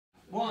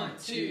1,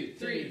 2,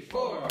 3,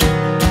 4.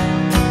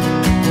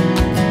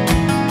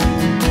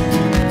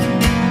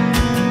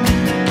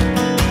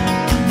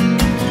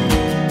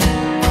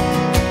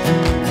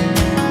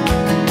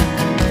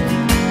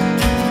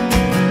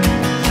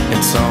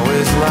 It's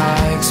always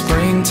like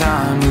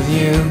springtime with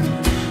you,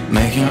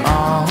 making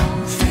all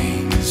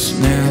things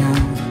new.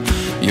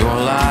 Your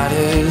light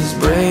is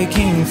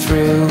breaking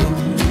through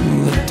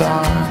the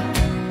dark.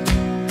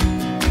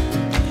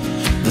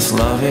 This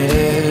love, it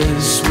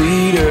is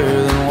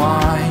sweeter than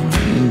wine,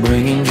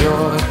 bringing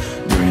joy,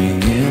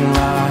 bringing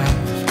life.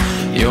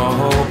 Your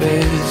hope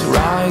is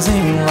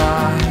rising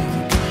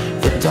like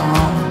the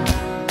dawn.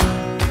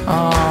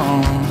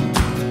 Oh.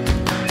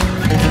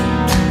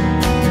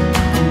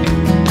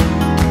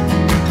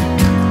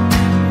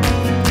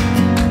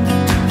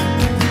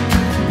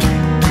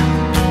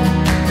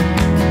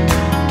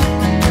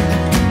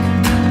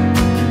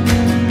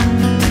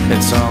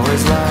 It's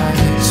always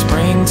like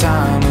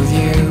springtime with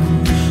you,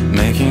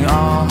 making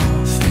all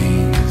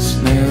things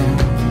new.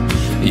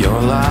 Your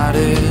light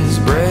is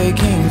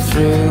breaking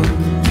through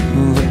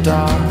the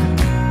dark.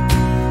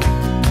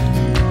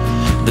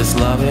 This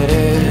love, it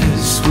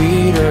is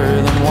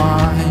sweeter than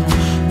wine,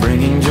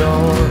 bringing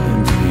joy,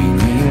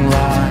 bringing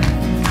life.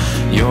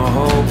 Your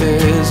hope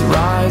is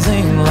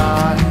rising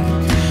like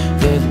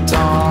the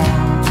dawn.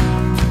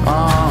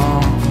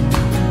 Oh.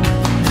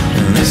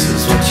 And this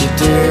is what you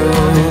do,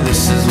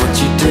 this is what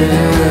you do.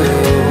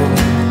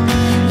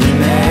 You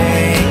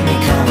make me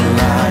come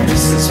alive.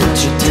 This is what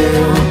you do,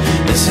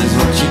 this is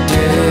what you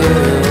do.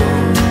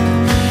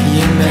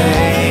 You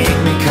make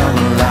me come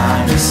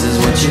alive. This is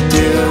what you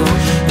do,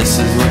 this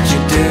is what you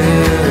do.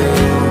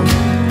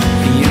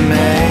 You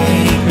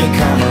make me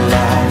come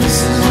alive. This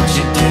is what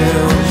you do,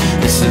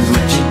 this is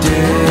what you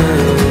do.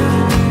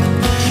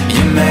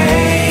 You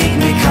make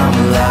me come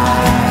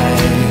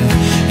alive.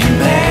 You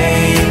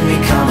make me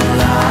come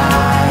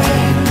alive.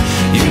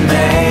 You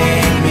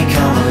make me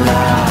come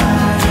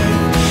alive.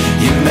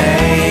 You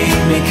make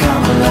me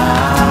come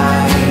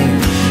alive.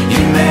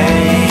 You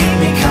make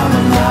me come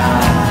alive.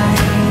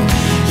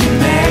 You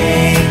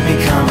make me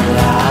come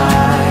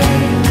alive.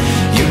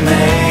 You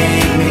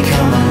make me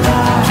come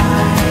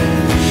alive.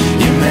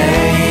 You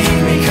make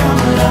me come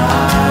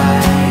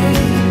alive.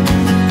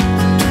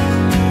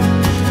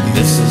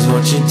 This is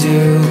what you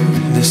do,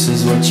 this is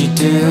what you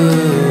do.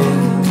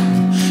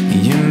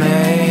 You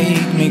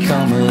make me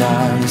come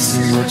alive. This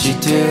is what you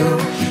do,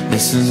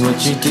 this is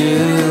what you do.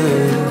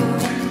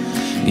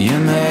 You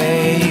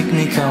make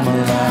me come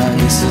alive.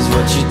 This is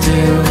what you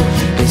do,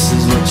 this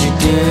is what you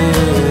do.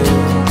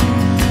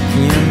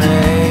 You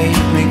make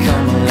me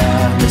come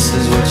alive. This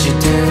is what you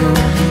do,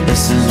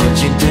 this is what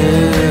you do.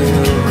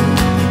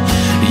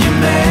 You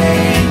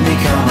make me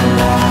come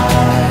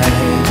alive.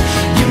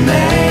 You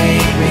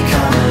make me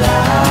come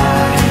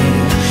alive.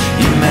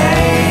 You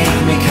make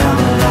me come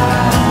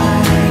alive.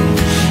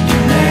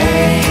 You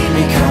make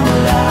me come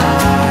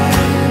alive.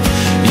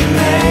 You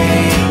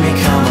make me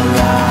come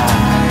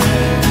alive.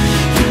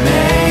 You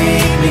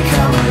make me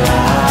come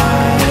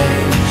alive.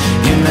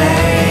 You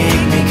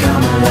make me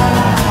come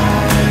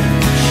alive.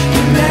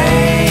 You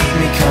make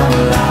me come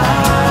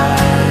alive.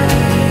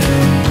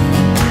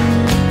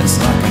 It's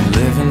like I'm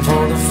living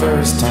for the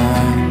first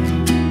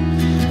time,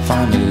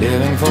 finally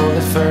living for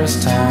the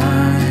first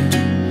time.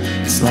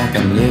 It's like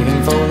I'm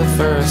living for the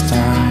first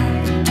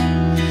time,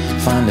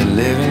 finally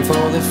living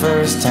for the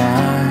first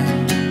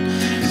time.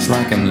 It's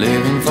like I'm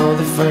living for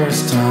the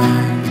first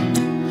time,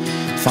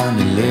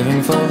 finally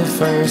living for the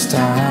first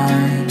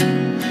time.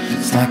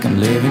 It's like I'm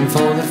living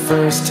for the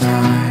first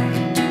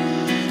time,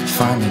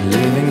 finally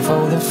living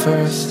for the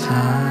first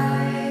time.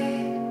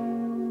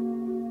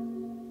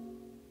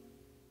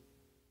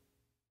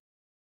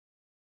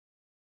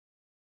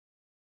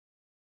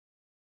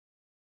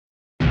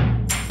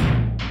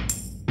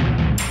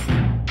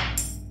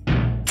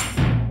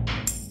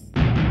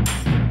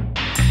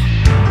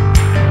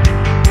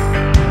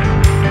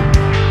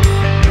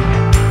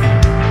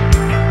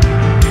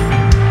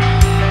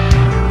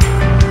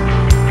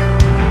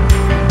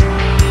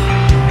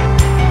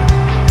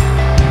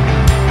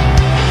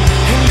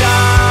 And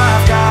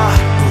I've got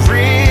a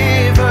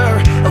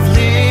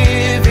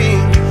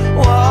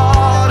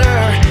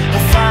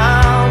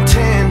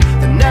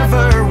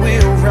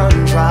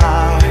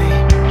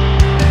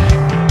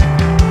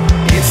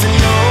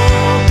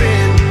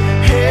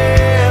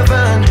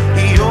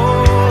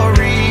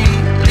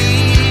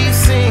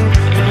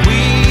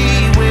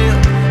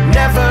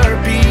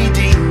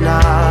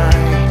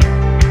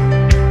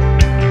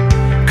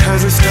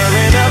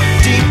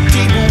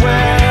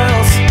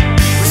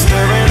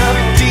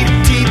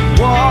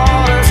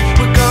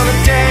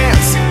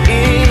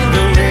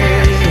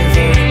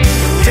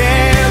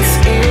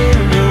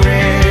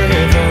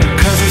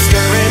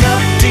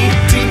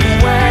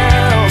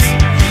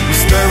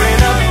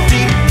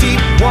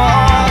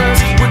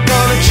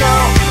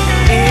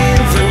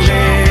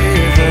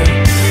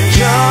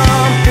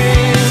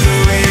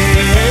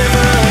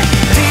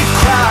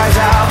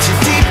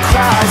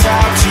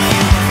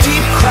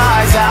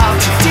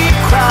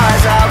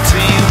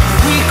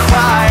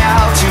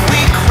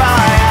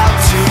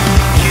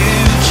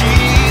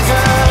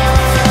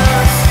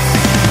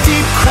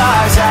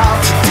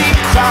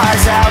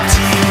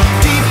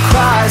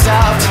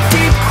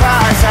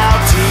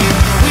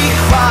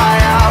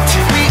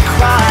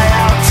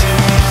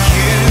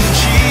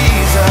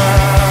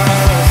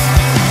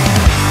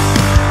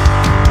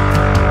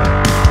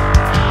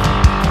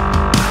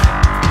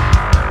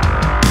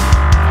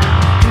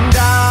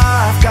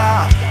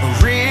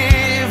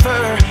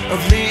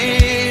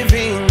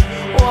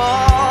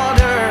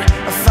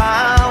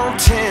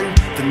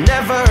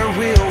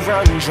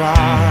run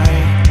dry.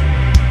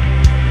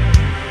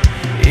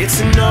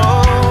 It's an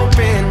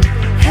open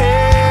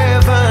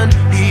heaven,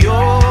 the